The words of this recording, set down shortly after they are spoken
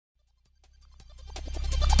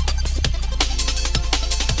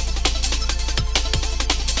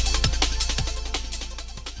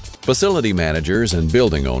Facility managers and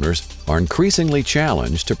building owners are increasingly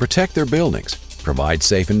challenged to protect their buildings, provide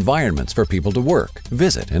safe environments for people to work,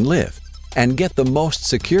 visit, and live, and get the most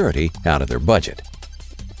security out of their budget.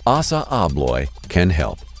 ASSA ABLOY can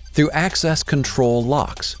help through access control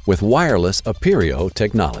locks with wireless Aperio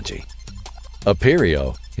technology.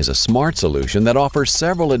 Aperio is a smart solution that offers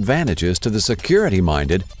several advantages to the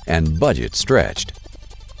security-minded and budget-stretched.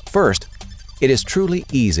 First, it is truly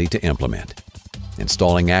easy to implement.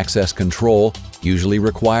 Installing access control usually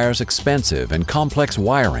requires expensive and complex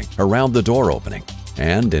wiring around the door opening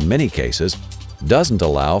and, in many cases, doesn't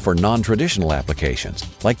allow for non-traditional applications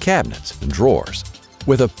like cabinets and drawers.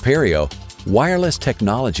 With Aperio, wireless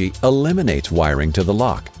technology eliminates wiring to the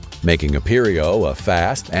lock, making Aperio a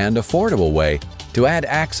fast and affordable way to add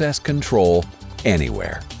access control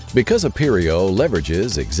anywhere. Because Aperio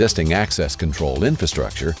leverages existing access control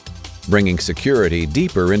infrastructure, bringing security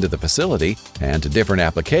deeper into the facility and to different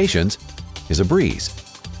applications is a breeze.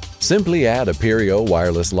 Simply add Aperio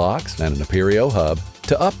wireless locks and an Aperio hub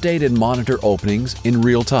to update and monitor openings in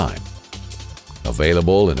real time.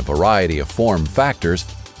 Available in a variety of form factors,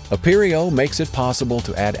 Aperio makes it possible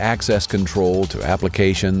to add access control to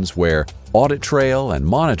applications where audit trail and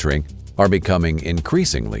monitoring are becoming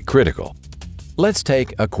increasingly critical. Let's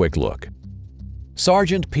take a quick look.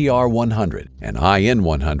 Sargent PR100 and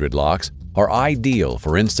IN100 locks are ideal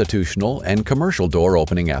for institutional and commercial door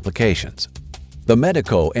opening applications. The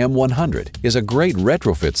Medico M100 is a great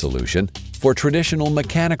retrofit solution for traditional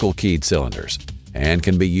mechanical keyed cylinders and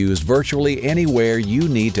can be used virtually anywhere you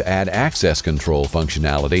need to add access control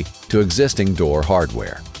functionality to existing door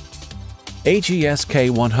hardware. HES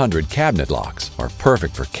K100 cabinet locks are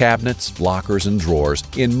perfect for cabinets, lockers, and drawers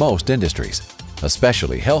in most industries,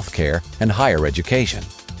 especially healthcare and higher education.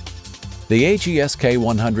 The HES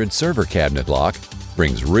K100 server cabinet lock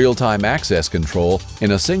brings real-time access control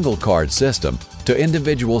in a single card system to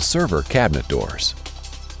individual server cabinet doors.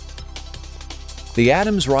 The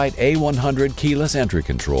Adams Wright A100 keyless entry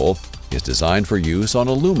control is designed for use on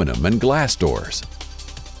aluminum and glass doors.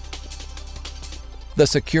 The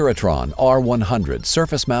Securitron R100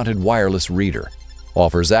 surface-mounted wireless reader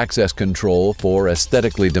offers access control for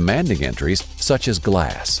aesthetically demanding entries such as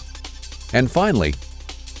glass. And finally,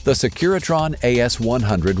 the Securitron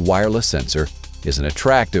AS100 wireless sensor is an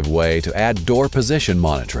attractive way to add door position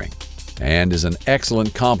monitoring and is an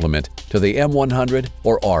excellent complement to the M100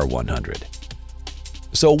 or R100.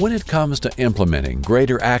 So when it comes to implementing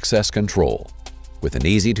greater access control with an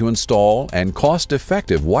easy-to-install and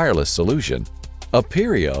cost-effective wireless solution,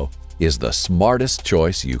 Aperio is the smartest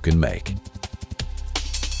choice you can make.